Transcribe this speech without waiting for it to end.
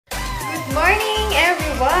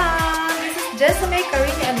everyone! This is Jessamy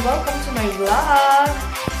Karini and welcome to my vlog.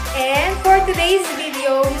 And for today's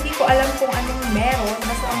video, hindi ko alam kung anong meron.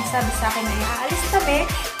 Basta ang sabi sa akin ay aalis kami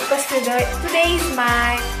because today is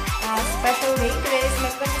my special day. Today is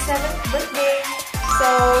my 27th birthday. So,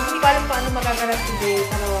 hindi ko alam kung anong magaganap today.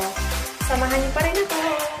 Pero, samahan niyo pa rin ako.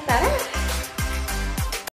 Tara!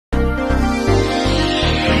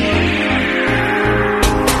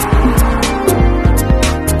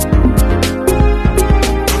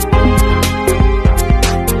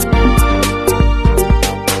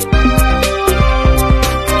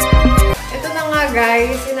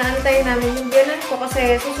 Guys, inaantay namin yung biyanan ko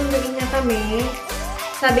kasi susunduin niya kami.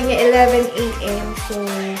 Sabi niya 11 AM. So,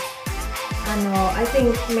 I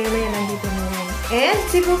think maya-maya nandito na yan. And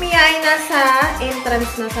si Bumia ay nasa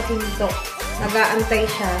entrance na sa pinto. Nag-aantay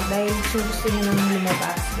siya dahil gusto niya nang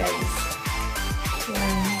lumabas, guys.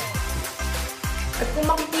 Yan. At kung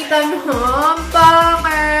makikita mo,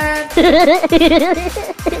 bakit?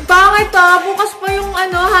 Bakit bukas pa yung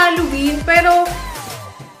Halloween, pero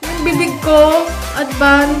bibig ko,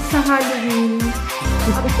 advance sa Halloween.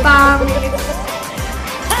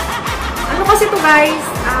 Ano kasi to guys,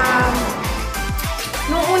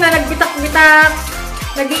 nung una nagbitak-bitak,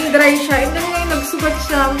 naging dry siya, and then ngayon nagsugat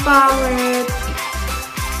siya, ang pangit.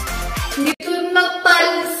 Dito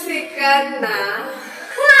natalsikan na.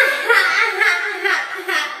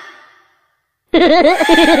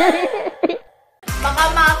 Baka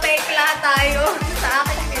mapekla tayo sa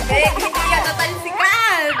aking bibig. Hindi yan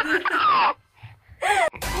natalsikan.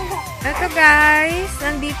 Ito guys,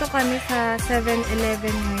 nandito kami sa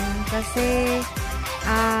 7-Eleven ngayon kasi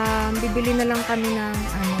bibili na lang kami ng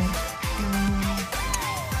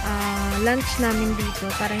lunch namin dito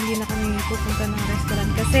para hindi na kami pupunta ng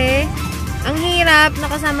restaurant kasi ang hirap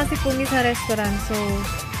nakasama si Pumi sa restaurant. So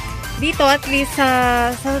dito at least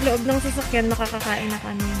sa loob ng sasakyan makakakain na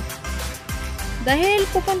kami. Dahil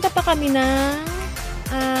pupunta pa kami ng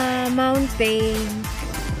mountain.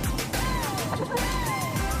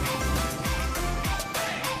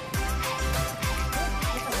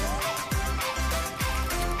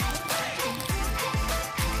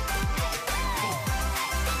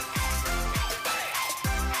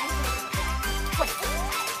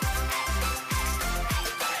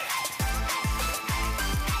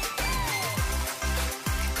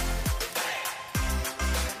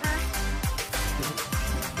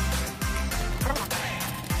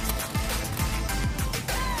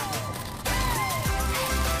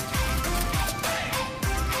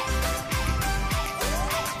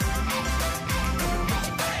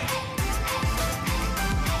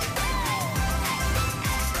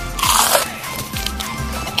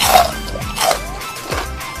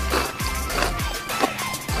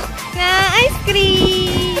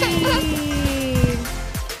 Cream!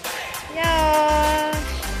 Yeah!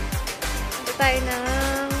 Dito tayo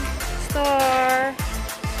ng store.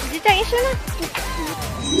 Dito tayo isa na.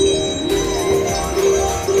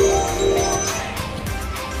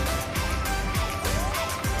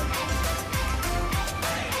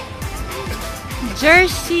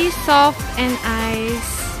 Jersey soft and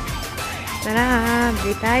ice. Tara,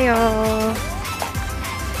 bili tayo.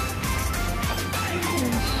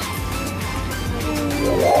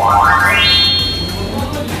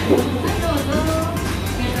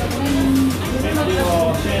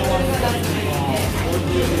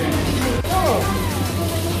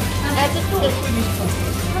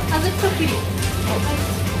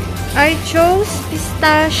 I chose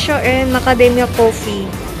pistachio and macadamia coffee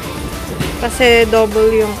kasi double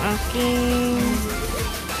yung aking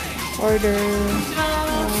order.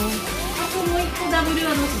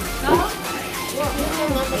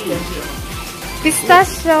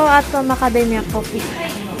 Pistachio at macadamia coffee.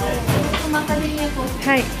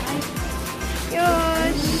 Hi.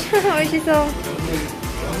 Yosh! Oishiso.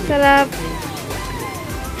 Sarap.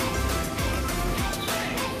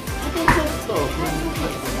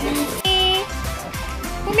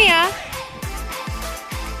 Bumia?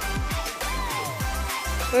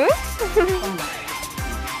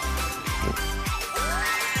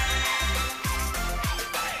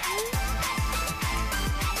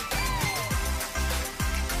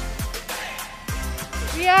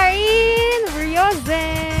 We are in Rio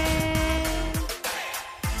Zen.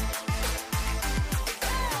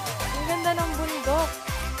 Ang ganda ng bundok.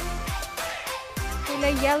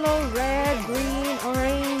 Kulay yellow, red, green,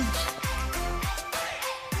 orange.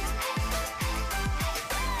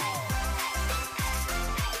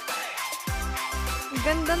 Ang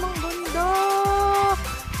ganda ng bundok.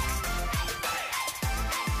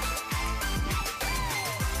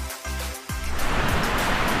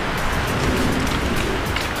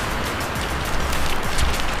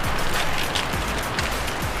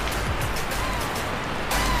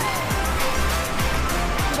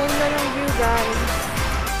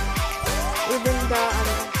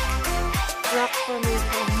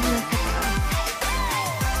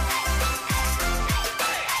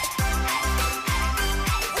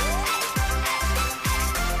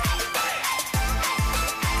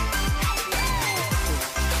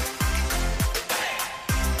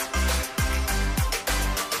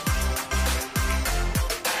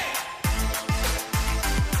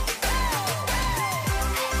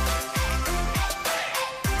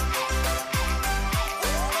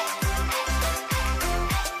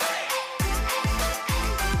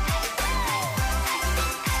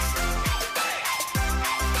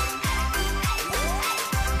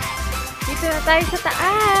 na tayo sa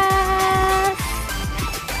taas!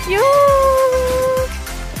 Yoo!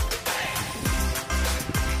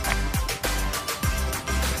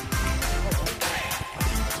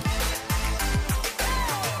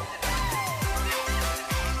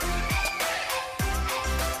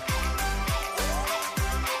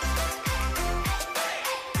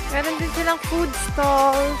 Meron din silang food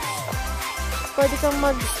stalls. Pwede kang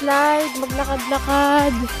mag-slide,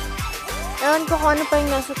 maglakad-lakad. Ewan ko kung ano pa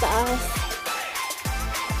yung nasa taas.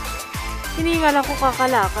 Hiningal ako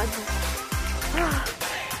kakalakad. Ah.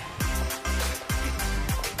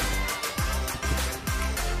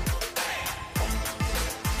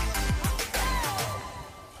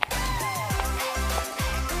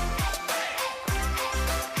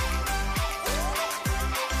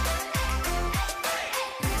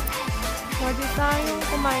 Pwede tayong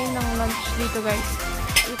kumain ng lunch dito, guys.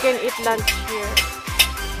 You can eat lunch here.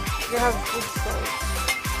 We have food stalls.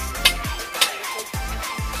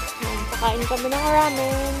 Pakain kami ng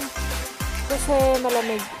ramen kasi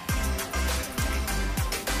malamig.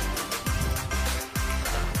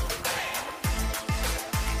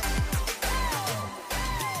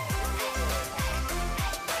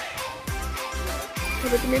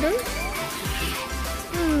 Have a tomato?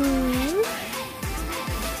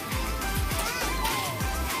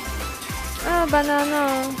 Ah,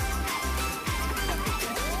 banana.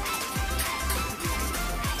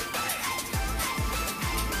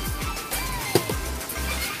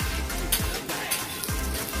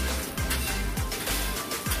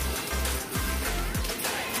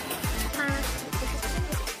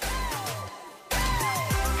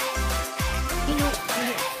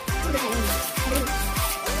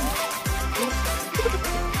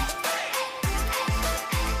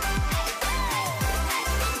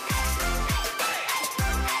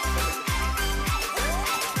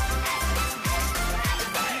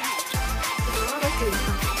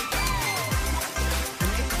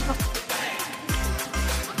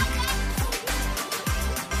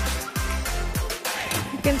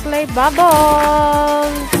 You can play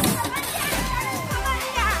bubbles.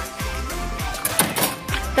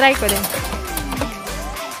 Try ko din.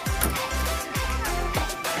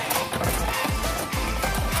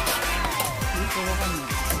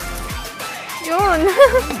 Yun.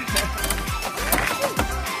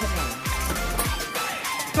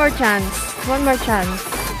 More chance. One more chance.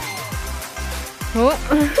 Oh.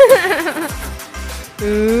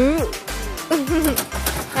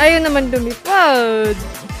 Ayun naman lumipad.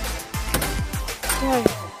 Ay.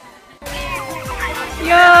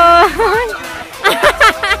 Yan!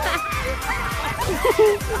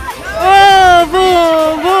 Oh,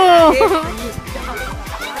 boom! Boom!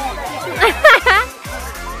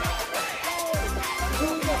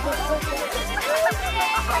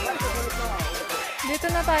 Dito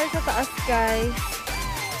na tayo sa taas, guys.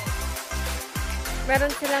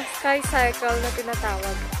 Meron silang sky cycle na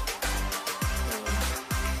tinatawag.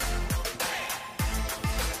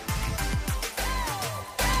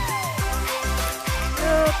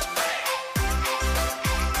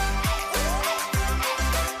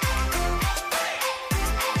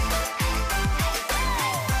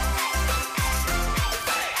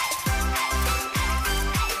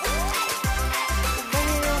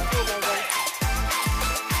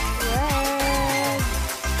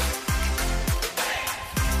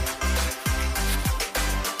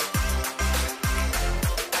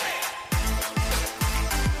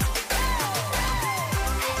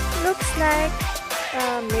 Looks like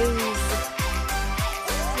maze.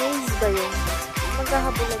 Maze ba yun?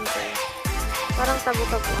 Maghahabulan kayo. Parang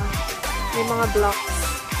tabu-tabuan. May mga blocks.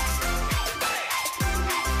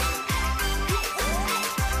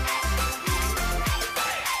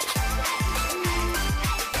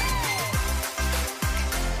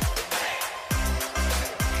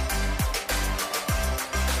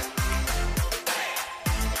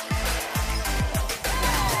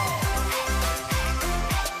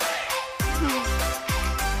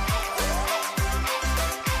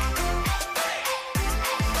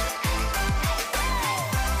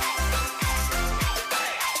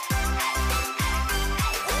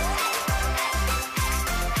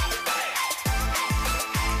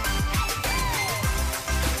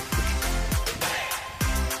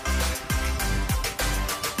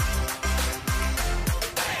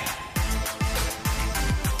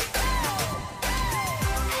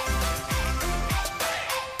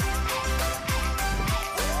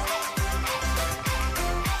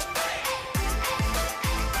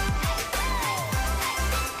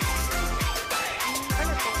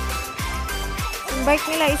 Yung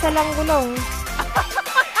bike nila, isa lang gulong.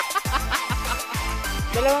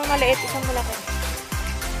 Dalawang maliit, isang malaki.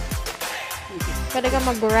 Pwede ka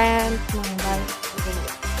mag-rent ng bike.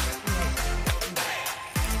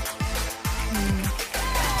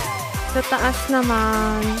 Sa taas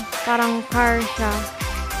naman, parang car siya.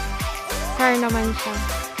 Car naman siya.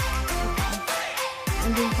 Sa taas.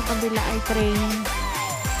 Andun sa kabila ay train.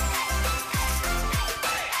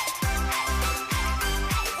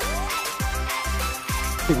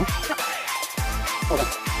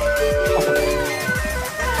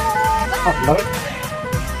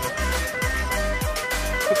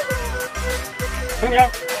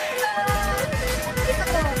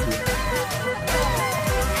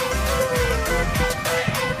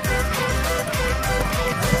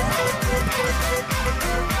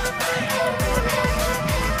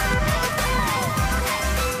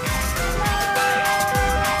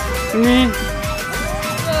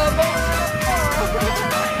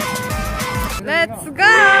 Let's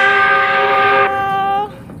go!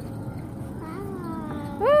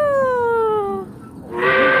 Woo!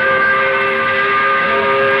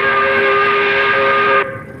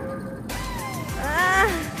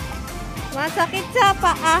 Masakit sa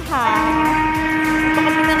paa ha. Ito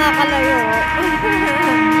kasi nakakalayo.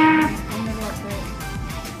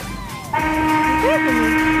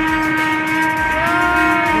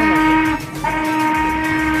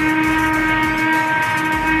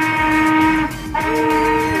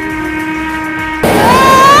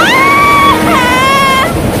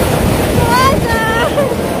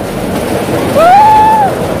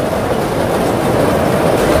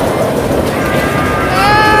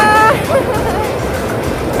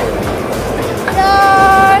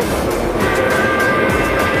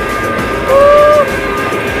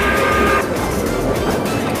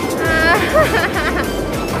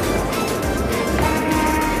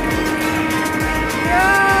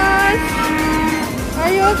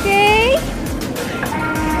 Okay?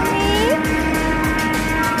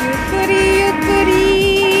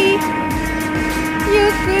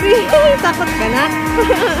 Yukuri. Takot ka na?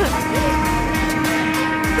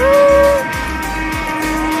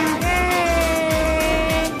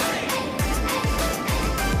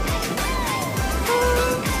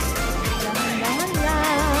 Dahan-dahan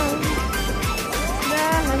lang.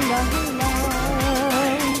 Dahan-dahan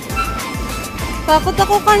lang. Takot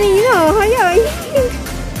ako kanina. Hayay.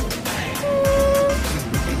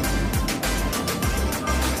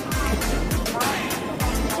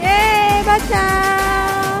 Bata!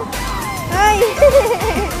 Ay!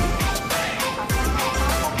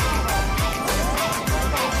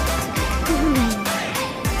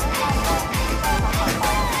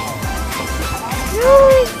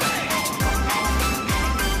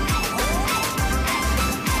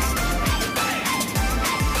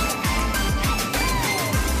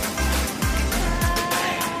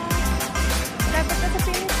 Dapat na sa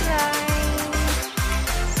finish line.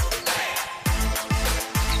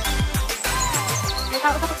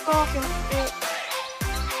 Takot ko, pinakit.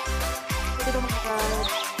 Pwede ba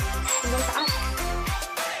hanggang taas?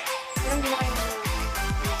 Pero hindi na kayo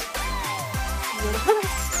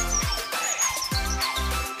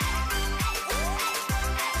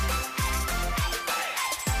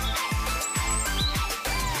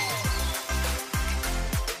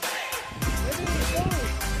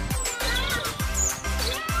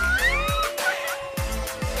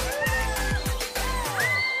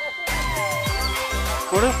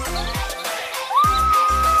What?